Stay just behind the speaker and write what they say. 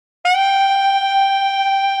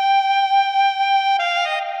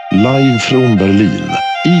live from Berlin.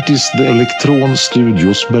 It is the Elektron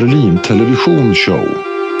Studios Berlin television show.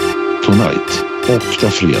 Tonight,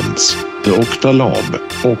 Octafriends, the Octalab,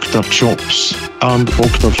 Octachops, and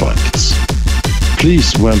Octafacts.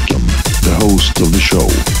 Please welcome the host of the show,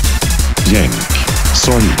 Cenk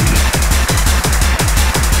Sayinli.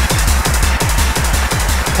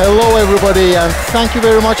 Hello everybody, and thank you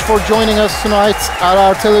very much for joining us tonight at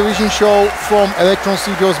our television show from Elektron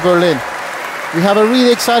Studios Berlin. We have a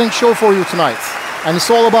really exciting show for you tonight, and it's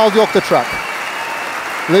all about the Octatrack.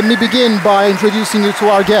 Let me begin by introducing you to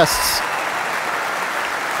our guests.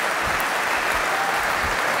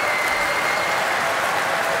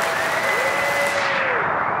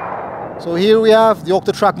 So here we have the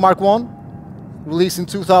Octatrack Mark I, released in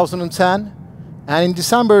 2010. And in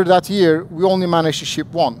December that year, we only managed to ship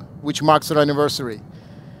one, which marks our anniversary.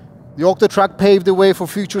 The Octatrack paved the way for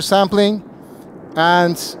future sampling,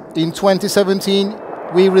 and in 2017,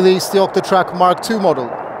 we released the Octatrack Mark II model,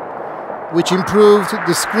 which improved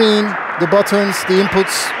the screen, the buttons, the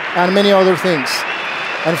inputs, and many other things.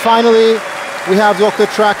 And finally, we have the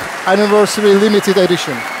Octatrack Anniversary Limited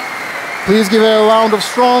Edition. Please give it a round of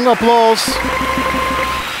strong applause.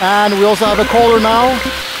 And we also have a caller now.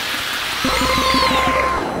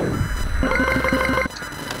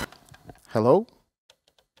 Hello?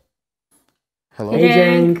 Hello? Hey,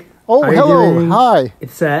 Cenk. Oh, hello. Hi.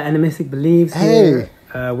 It's Animistic Beliefs here.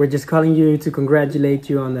 We're just calling you to congratulate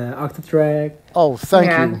you on the Octatrack. Oh, thank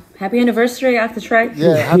you. Happy anniversary, Octatrack.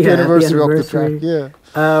 Yeah, happy anniversary, Octatrack.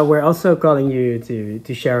 Yeah. We're also calling you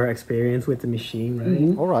to share our experience with the machine, right?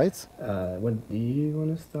 Mm-hmm. All right. What do you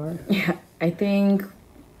want to start? Yeah, I think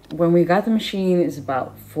when we got the machine is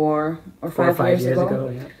about 4 or 5 years ago.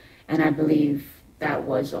 Yeah. And I believe that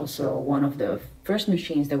was also one of the first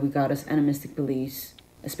machines that we got as Animistic Beliefs,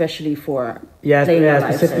 especially for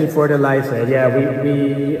specifically for the live set. Yeah,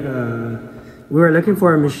 we were looking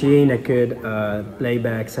for a machine that could play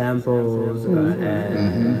back samples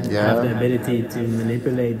and have the ability to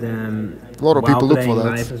manipulate them. A lot of people look for that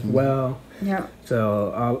live as well. Yeah.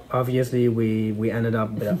 So obviously we ended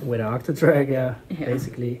up with an Octatrack,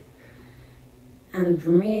 basically. And for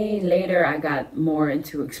me, later I got more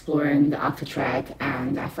into exploring the Octatrack,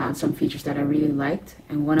 and I found some features that I really liked.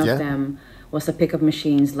 And one of them was the Pickup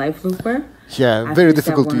Machine's live looper. Yeah, very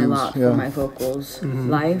difficult to use. A lot for my vocals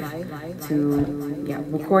live to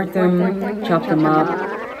record them, chop them up,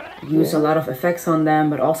 use a lot of effects on them,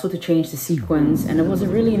 but also to change the sequence. And it was a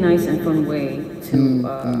really nice and fun way to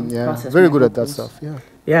process. Very good at that stuff. Yeah.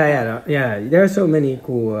 There are so many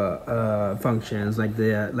cool functions, like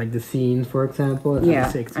the scenes, for example.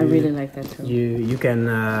 Yeah, I really like that too. You can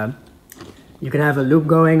have a loop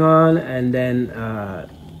going on, and then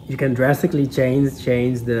you can drastically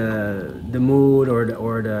change the mood or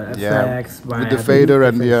the effects by with the fader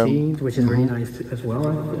and scenes, which is really nice as well.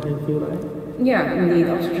 I feel like. Yeah, indeed.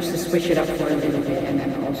 Also, just to switch it up for a little bit, and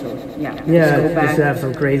then also just have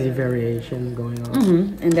some crazy variation going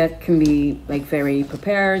on. And that can be like very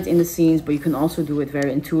prepared in the scenes, but you can also do it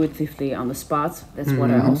very intuitively on the spot. That's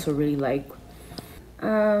what I also really like.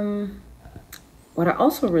 What I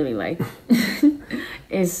also really like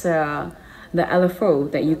is the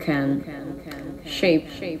LFO that you can shape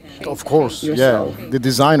Of course, yourself. the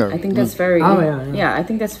designer. I think that's very I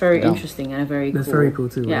think that's very interesting and a very that's cool, very cool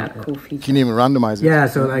too. Yeah, cool feature. You can even randomize it. Yeah,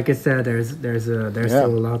 so like I said, there's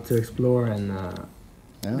still a lot to explore, and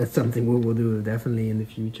that's something we will do definitely in the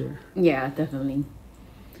future. Yeah, definitely.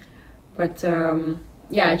 But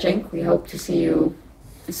Cenk, we hope to see you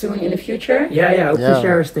soon in the future. Yeah, hope to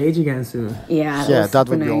share a stage again soon. Yeah, that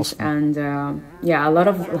would be awesome. And a lot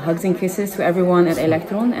of hugs and kisses to everyone at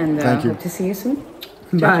Elektron, and hope to see you soon.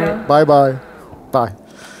 Bye. Bye.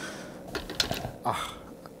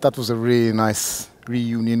 That was a really nice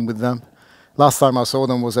reunion with them. Last time I saw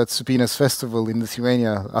them was at Supina's Festival in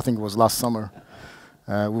Lithuania. I think it was last summer.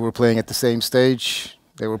 We were playing at the same stage.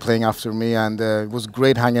 They were playing after me, and it was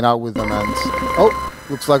great hanging out with them. And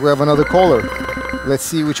looks like we have another caller. Let's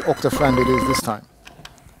see which Octafriend it is this time.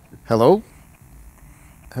 Hello?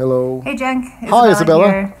 Hey, Cenk. Hi, Isabella.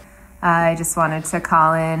 Here. I just wanted to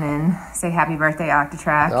call in and say happy birthday,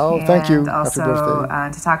 Octatrack. Oh, thank you. And also happy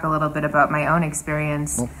birthday. To talk a little bit about my own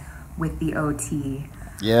experience with the OT.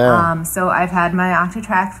 Yeah. So I've had my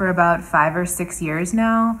Octatrack for about 5 or 6 years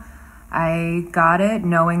now. I got it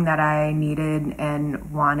knowing that I needed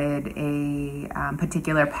and wanted a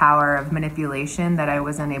particular power of manipulation that I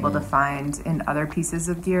wasn't able to find in other pieces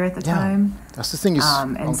of gear at the time. That's the thing is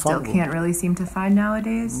and still can't really seem to find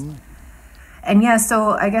nowadays. And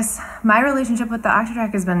so I guess my relationship with the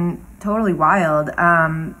Octatrack has been totally wild.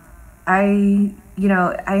 I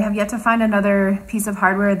have yet to find another piece of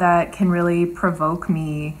hardware that can really provoke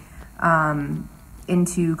me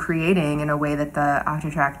into creating in a way that the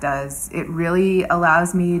Octatrack does. It really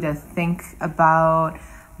allows me to think about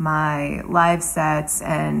my live sets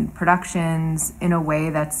and productions in a way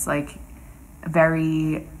that's like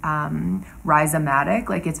very rhizomatic,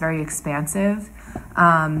 like it's very expansive.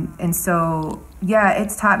 And so, yeah,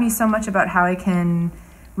 it's taught me so much about how I can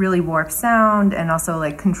really warp sound and also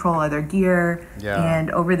like control other gear. Yeah. And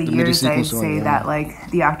over the years, I'd say that like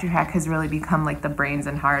the Octatrack has really become like the brains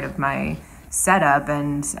and heart of my setup.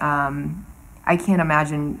 And I can't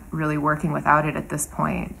imagine really working without it at this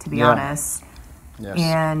point, to be honest. Yes.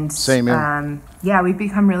 And same here. Yeah, we've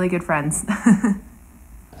become really good friends.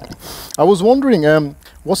 I was wondering,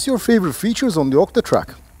 what's your favorite features on the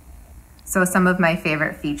Octatrack? So some of my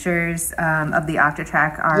favorite features of the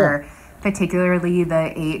Octatrack are particularly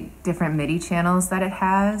the 8 different MIDI channels that it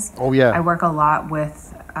has. Oh yeah. I work a lot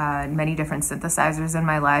with many different synthesizers in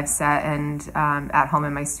my live set and at home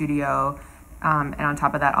in my studio. And on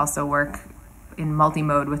top of that, also work in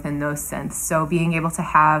multi-mode within those synths. So being able to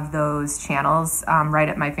have those channels right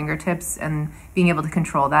at my fingertips and being able to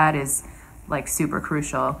control that is like super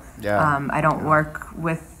crucial. Yeah. I don't work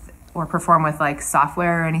with or perform with like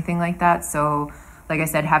software or anything like that. So like I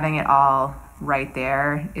said, having it all right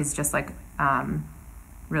there is just like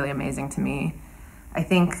really amazing to me. I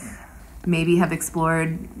think maybe have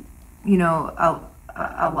explored, you know,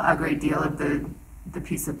 a great deal of the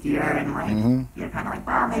piece of gear and like you're kind of like,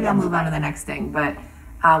 well, maybe I'll move on to the next thing. But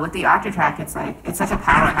with the Octatrack, it's like it's such a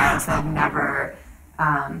powerhouse of never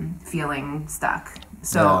feeling stuck.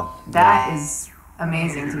 So that is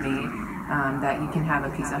amazing to me, that you can have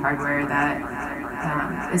a piece of hardware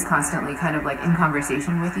that is constantly kind of like in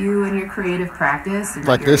conversation with you in your creative practice, and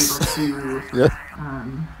like that you're this. able to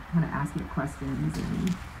kind of ask it questions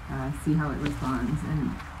and see how it responds,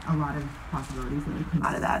 and a lot of possibilities really come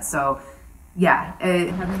out of that. So yeah,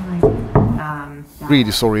 having like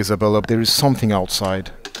Really sorry, Isabella, there is something outside.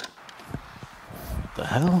 What the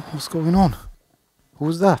hell? What's going on?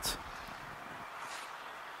 Who's that?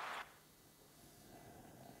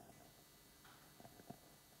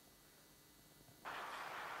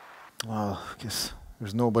 Well, I guess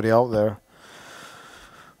there's nobody out there.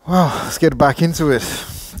 Well, let's get back into it.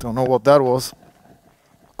 Don't know what that was.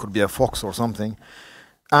 Could be a fox or something.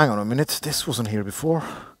 Hang on a minute, this wasn't here before.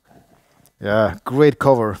 Yeah, great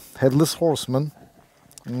cover. Headless Horseman.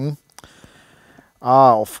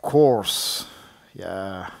 Ah, of course.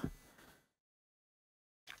 Yeah.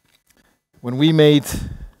 When we made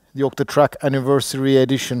the Octatrack Anniversary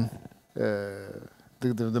Edition,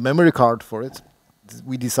 the memory card for it,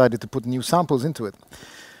 we decided to put new samples into it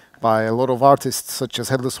by a lot of artists such as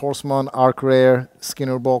Headless Horseman, Arc Rare,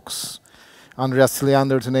 Skinner Box, Andreas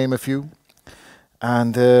Leander, to name a few.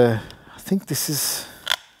 And I think this is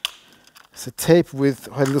a tape with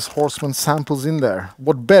Headless Horseman samples in there.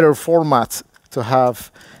 What better format to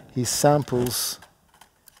have his samples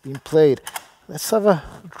being played? Let's have a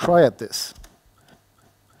try at this.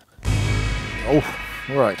 Oh,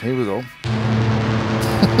 all right, here we go.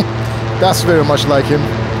 That's very much like him.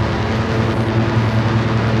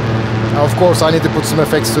 Now, of course, I need to put some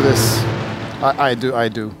effects to this. I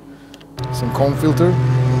do. Some comb filter.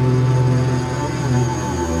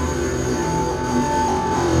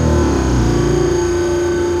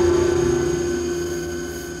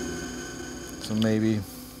 So maybe.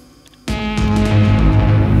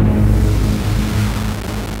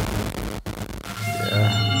 Yeah.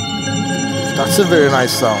 That's a very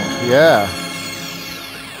nice sound. Yeah.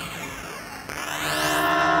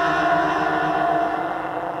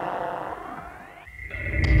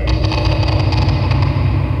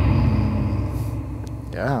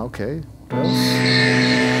 Yeah, okay.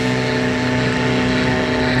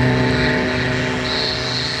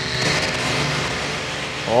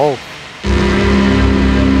 Oh.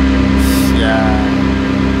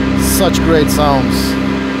 Yeah. Such great sounds.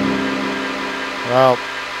 Well,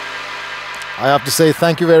 I have to say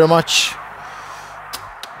thank you very much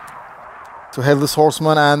to Headless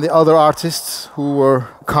Horseman and the other artists who were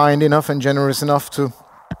kind enough and generous enough to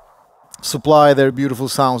supply their beautiful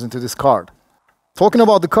sounds into this card. Talking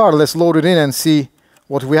about the card, let's load it in and see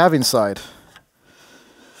what we have inside.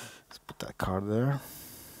 Let's put that card there.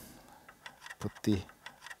 Put the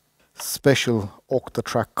special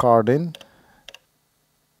Octatrack card in.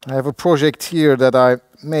 I have a project here that I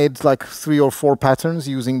made like 3 or 4 patterns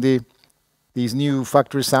using these new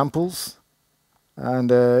factory samples.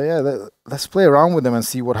 And yeah, let's play around with them and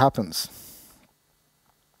see what happens.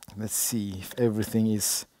 Let's see if everything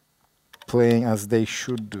is playing as they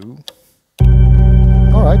should do.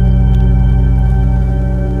 All right.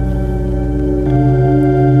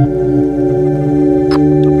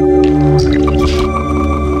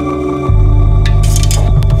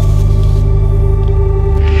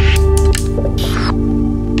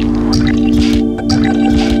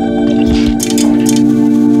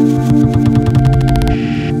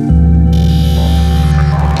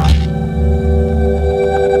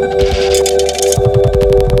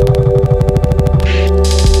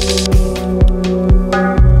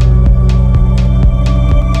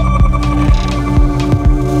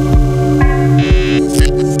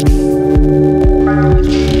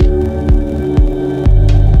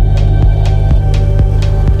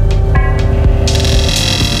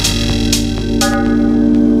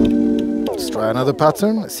 another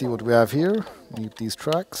pattern. Let's see what we have here. Mute these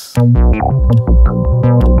tracks. I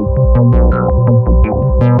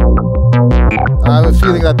have a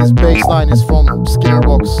feeling that this bass line is from Skinner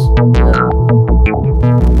Box. Yeah.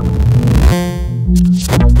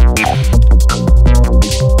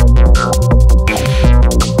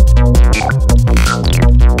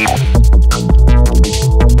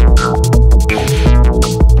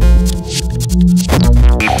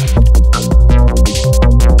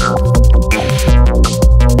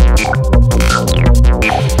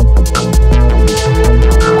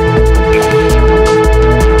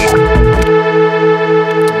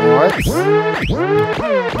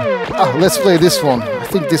 Let's play this one. I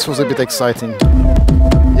think this was a bit exciting.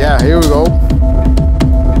 Yeah, here we go.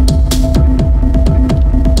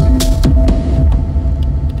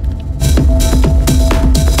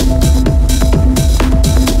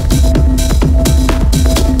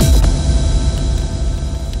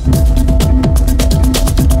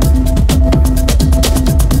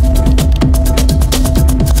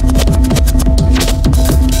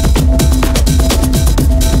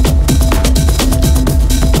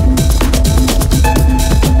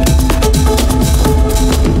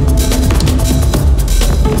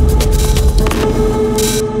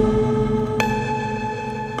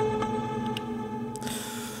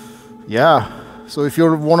 Yeah, so if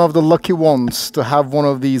you're one of the lucky ones to have one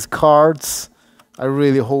of these cards, I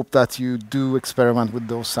really hope that you do experiment with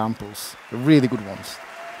those samples. They're really good ones.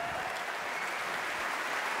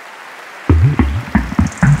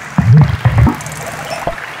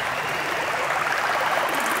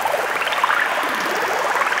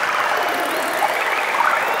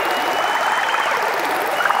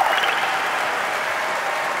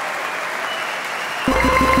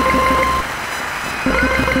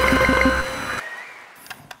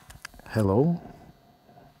 Hello?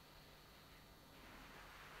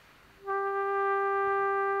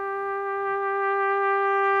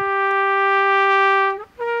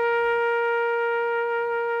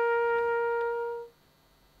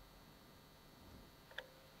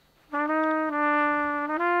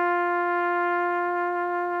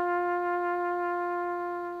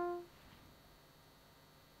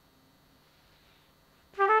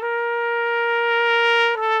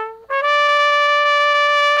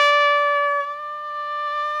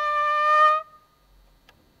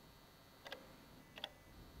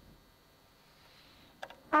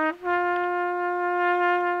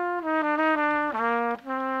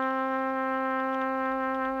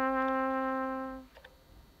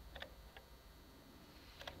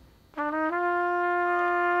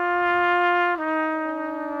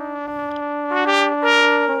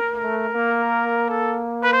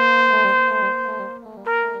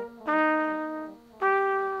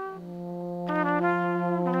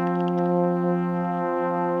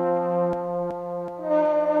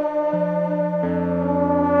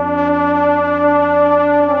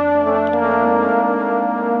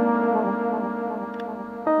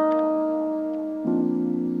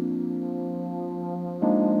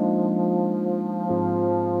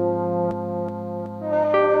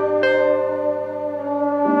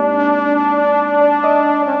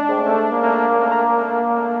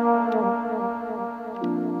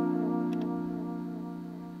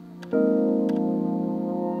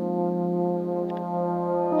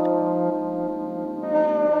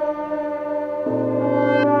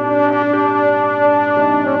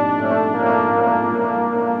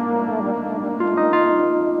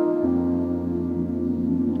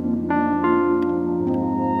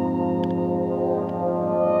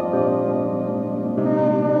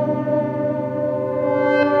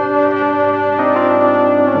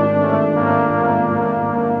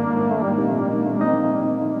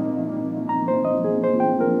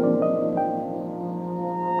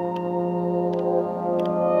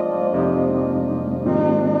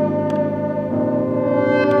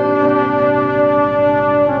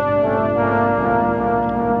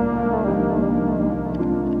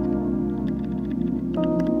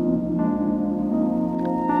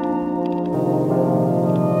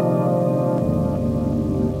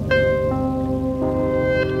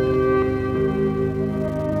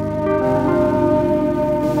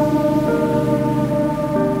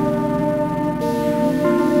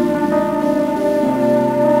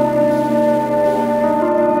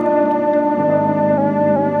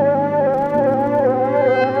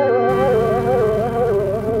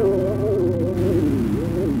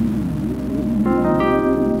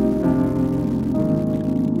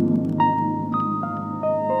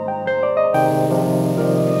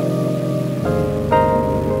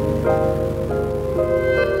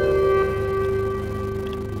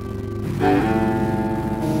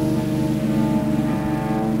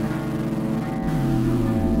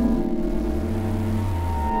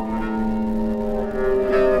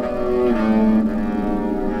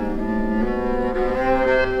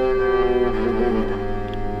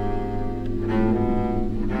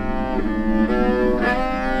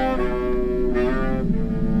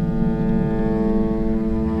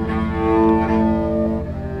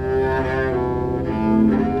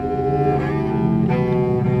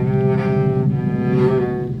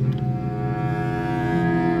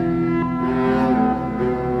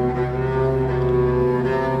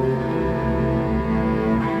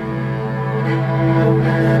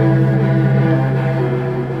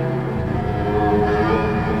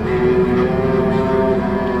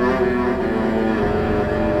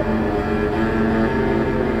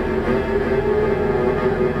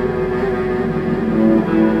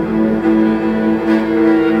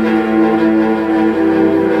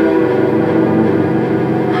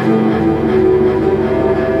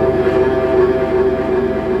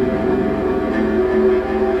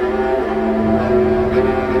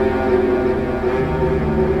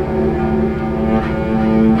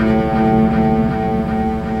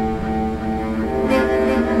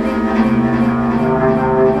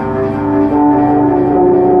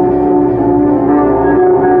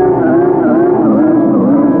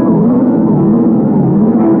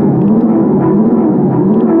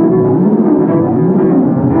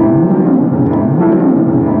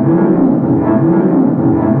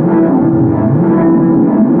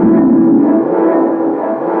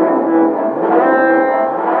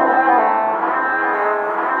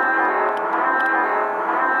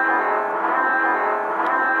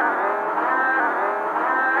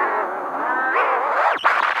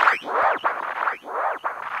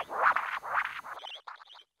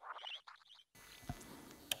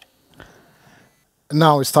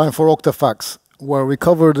 Now it's time for Octafacts, where we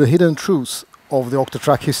cover the hidden truths of the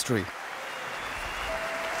Octatrack history.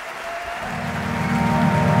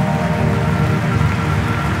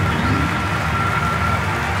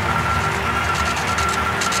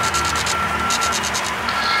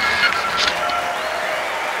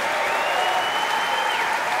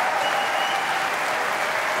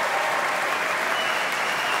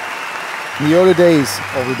 In the early days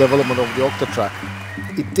of the development of the Octatrack,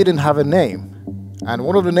 it didn't have a name. And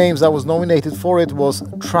one of the names that was nominated for it was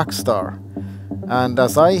Trackstar. And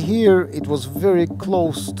as I hear, it was very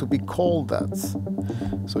close to be called that.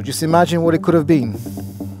 So just imagine what it could have been.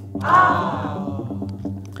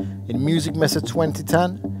 In Music Messe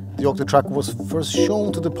 2010, the Octatrack was first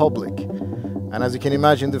shown to the public. And as you can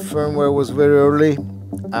imagine, the firmware was very early.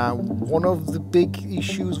 One of the big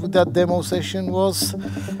issues with that demo session was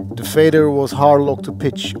the fader was hard locked to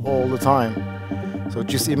pitch all the time. So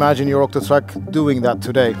just imagine your Octatrack doing that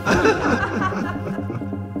today.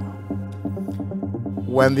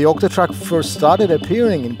 When the Octatrack first started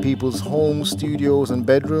appearing in people's home studios and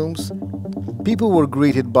bedrooms, people were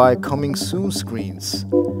greeted by coming soon screens.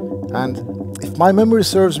 And if my memory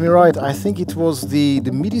serves me right, I think it was the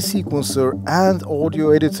MIDI sequencer and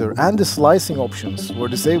audio editor and the slicing options were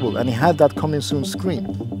disabled, and it had that coming soon screen.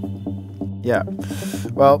 Yeah,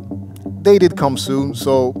 well, they did come soon,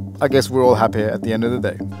 so I guess we're all happy at the end of the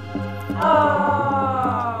day.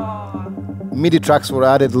 MIDI tracks were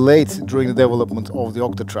added late during the development of the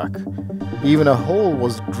Octatrack. Even a hole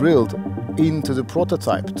was drilled into the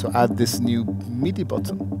prototype to add this new MIDI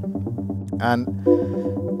button. And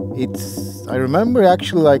I remember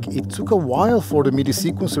actually it took a while for the MIDI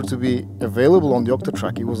sequencer to be available on the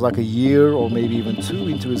Octatrack. It was like a year or maybe even two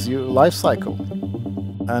into its life cycle.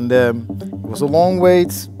 And it was a long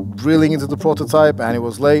wait, drilling into the prototype, and it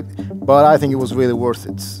was late, but I think it was really worth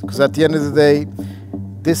it. Because at the end of the day,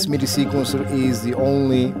 this MIDI sequencer is the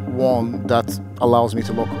only one that allows me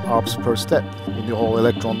to lock ARPs per step in the whole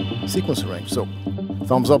Elektron sequencer range. So,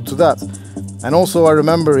 thumbs up to that. And also I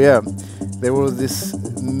remember, there was this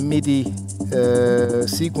MIDI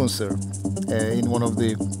sequencer in one of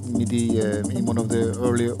the MIDI, in one of the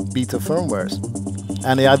early beta firmwares.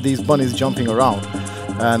 And they had these bunnies jumping around.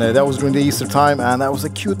 And that was during the Easter time, and that was a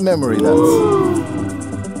cute memory.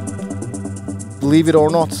 Believe it or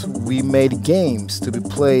not, we made games to be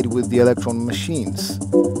played with the Elektron machines.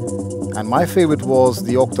 And my favorite was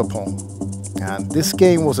the Octapong. And this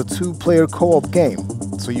game was a two-player co-op game,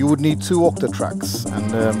 so you would need two Octatracks.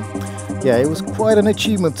 And it was quite an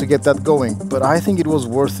achievement to get that going, but I think it was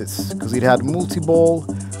worth it, because it had multi-ball,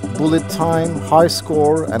 bullet time, high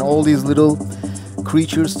score, and all these little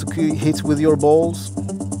creatures to hit with your balls.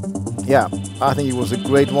 Yeah, I think it was a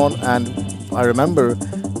great one, and I remember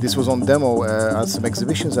this was on demo at some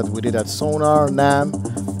exhibitions that we did at Sonar, NAM,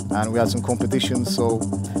 and we had some competitions, so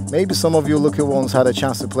maybe some of you lucky ones had a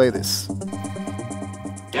chance to play this.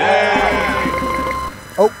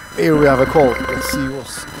 Oh, here we have a call. Let's see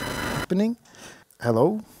what's happening.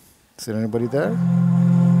 Hello? Is there anybody there?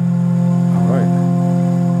 Alright.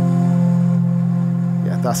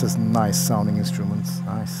 Yeah, that's a nice sounding instrument.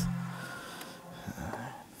 Nice.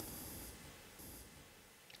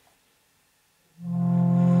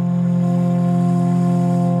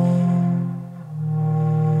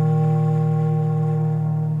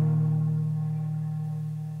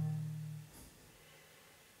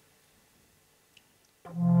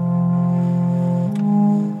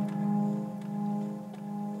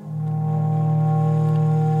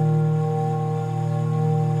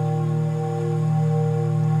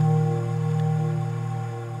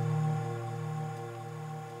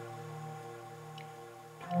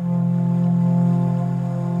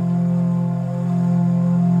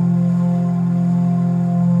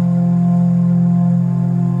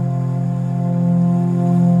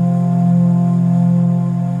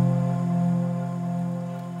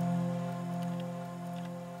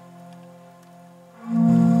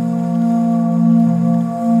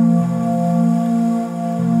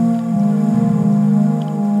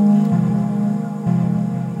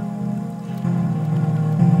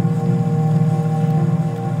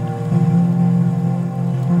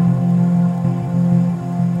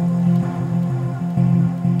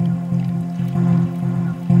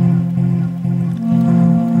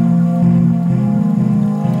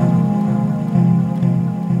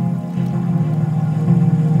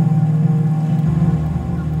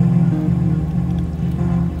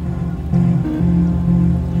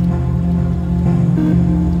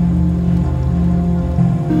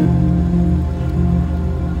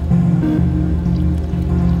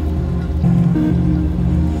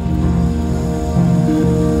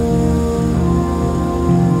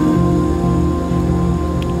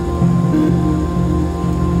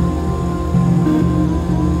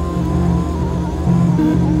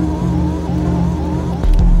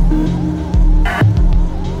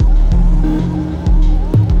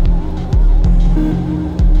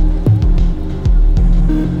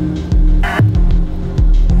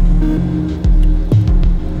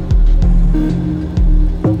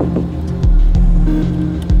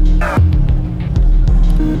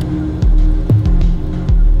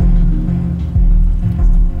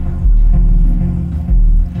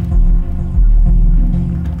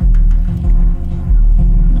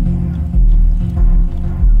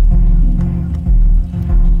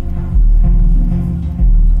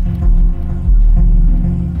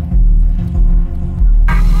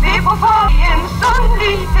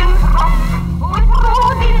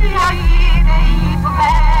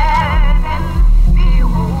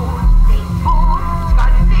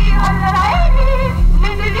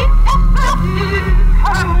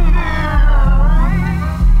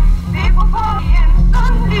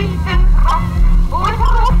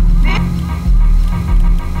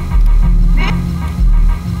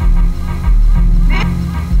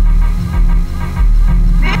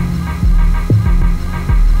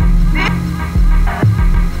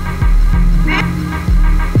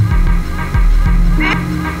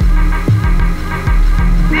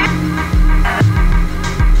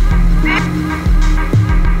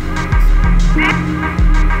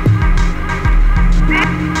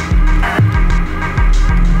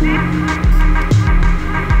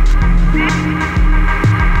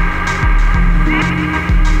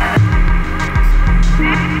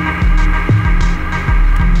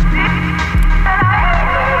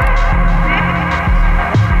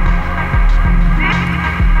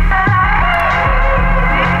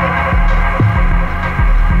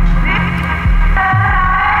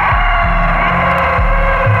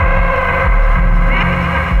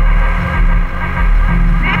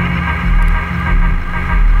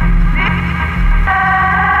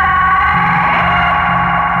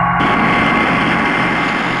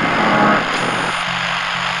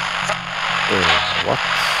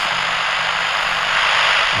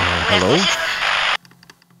 Hello?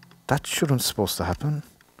 That shouldn't supposed to happen.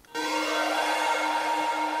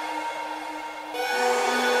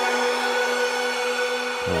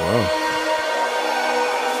 Oh, wow.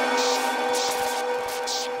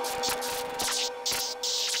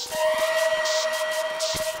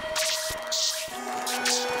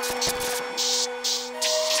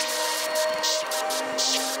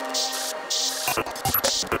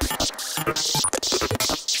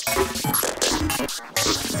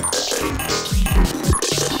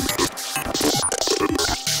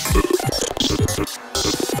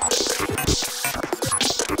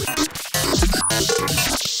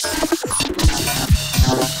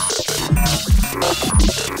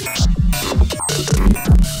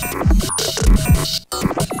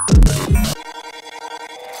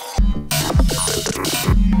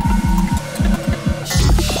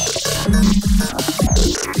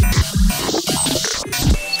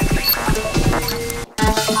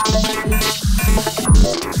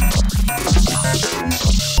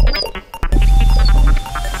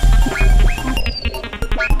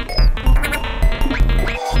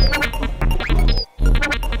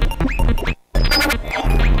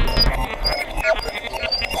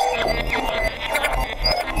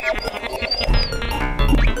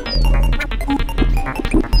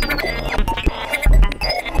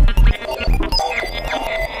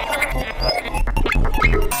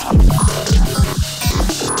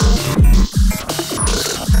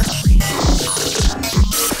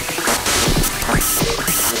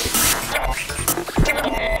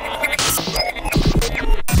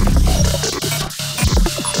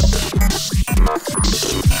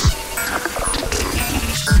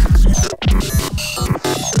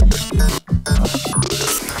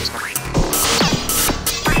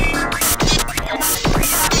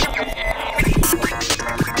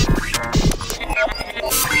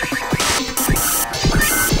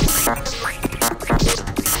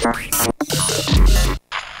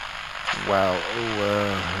 Wow.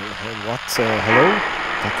 What? Hello?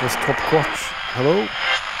 That was top quatch. Hello?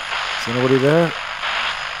 Is anybody there?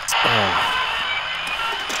 Oh.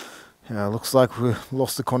 Yeah, looks like we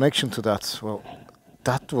lost the connection to that. Well,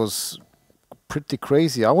 that was pretty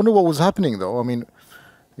crazy. I wonder what was happening though. I mean,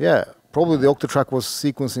 yeah, probably the Octatrack was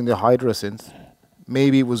sequencing the Hydra synth.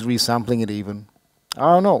 Maybe it was resampling it even.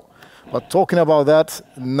 I don't know. But talking about that,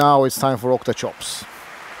 now it's time for Octa Chops.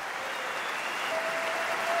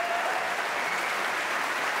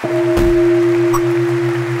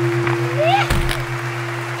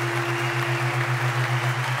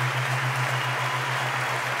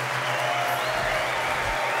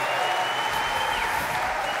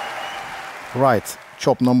 Right,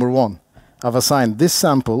 chop number 1. I've assigned this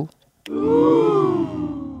sample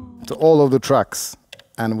to all of the tracks,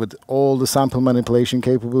 and with all the sample manipulation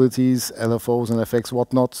capabilities, LFOs and FX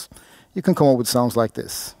whatnots, you can come up with sounds like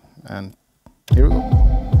this. And here we go.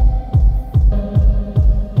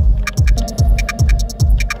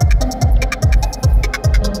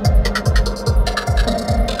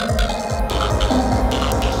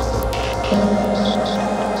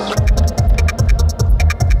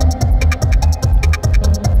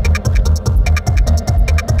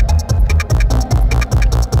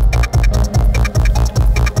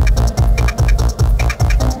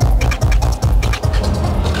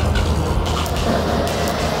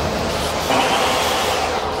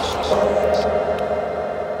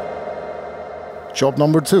 Job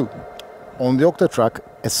number 2. On the Octatrack,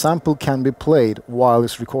 a sample can be played while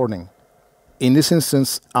it's recording. In this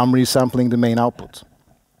instance, I'm resampling the main output.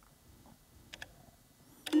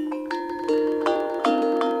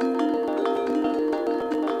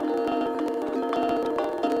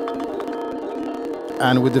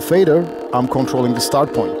 And with the fader, I'm controlling the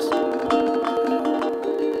start point.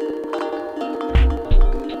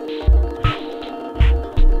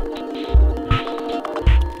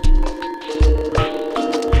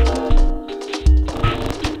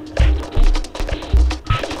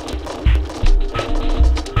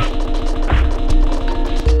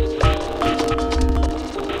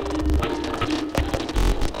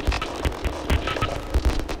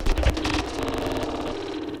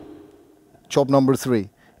 Job number 3.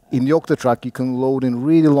 In the Octatrack, you can load in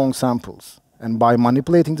really long samples. And by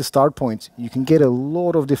manipulating the start point, you can get a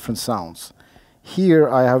lot of different sounds. Here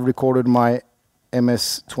I have recorded my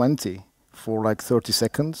MS-20 for like 30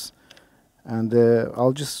 seconds. And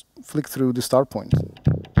I'll just flick through the start point.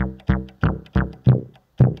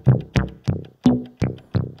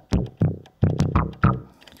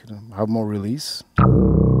 Have more release.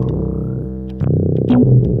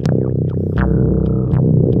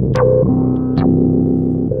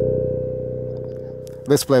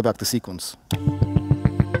 Let's play back the sequence.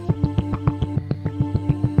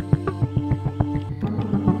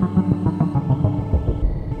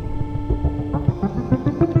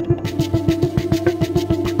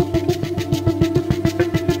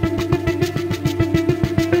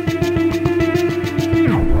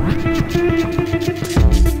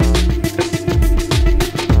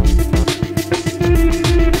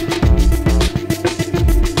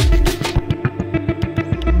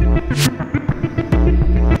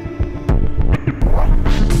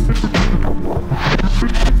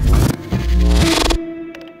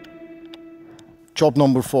 Job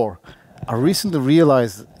number 4. I recently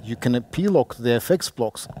realized you can p-lock the FX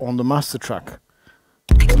blocks on the master track.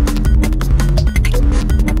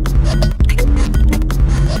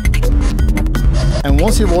 And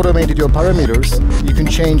once you've automated your parameters, you can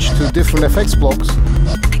change to different FX blocks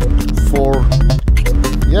for,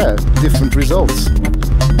 different results.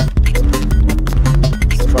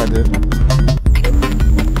 Let's try the...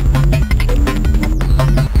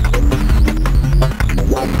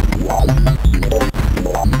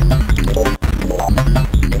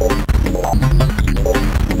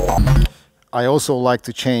 I also like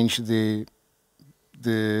to change the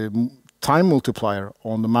time multiplier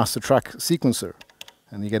on the master track sequencer,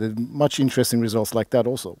 and you get a much interesting results like that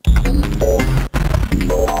also.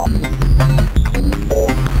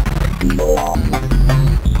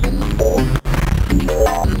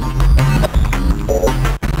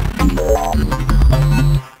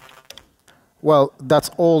 Well, that's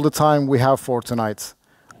all the time we have for tonight.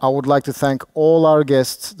 I would like to thank all our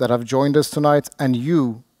guests that have joined us tonight and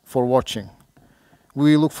you for watching.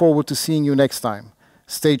 We look forward to seeing you next time.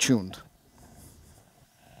 Stay tuned.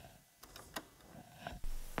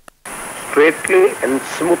 Straightly and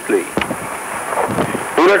smoothly.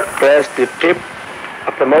 Do not press the tip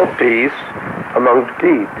of the mouthpiece among the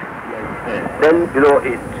teeth, then below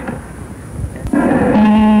it.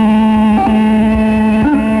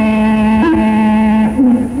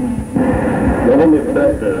 Many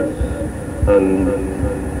factors and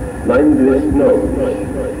mindless notes,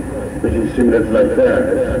 which is similar like that.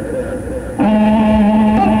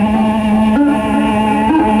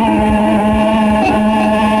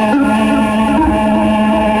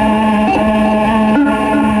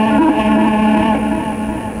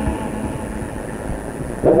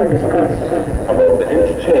 About the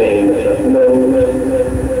interchange of notes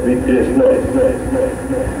with this note.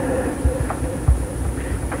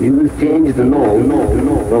 You will change the note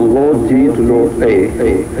from note G to note A.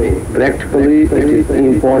 Practically, it is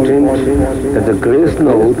important that the grace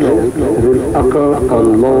note will occur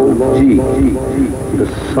on note G. The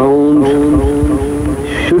sound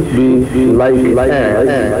should be like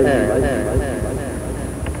as.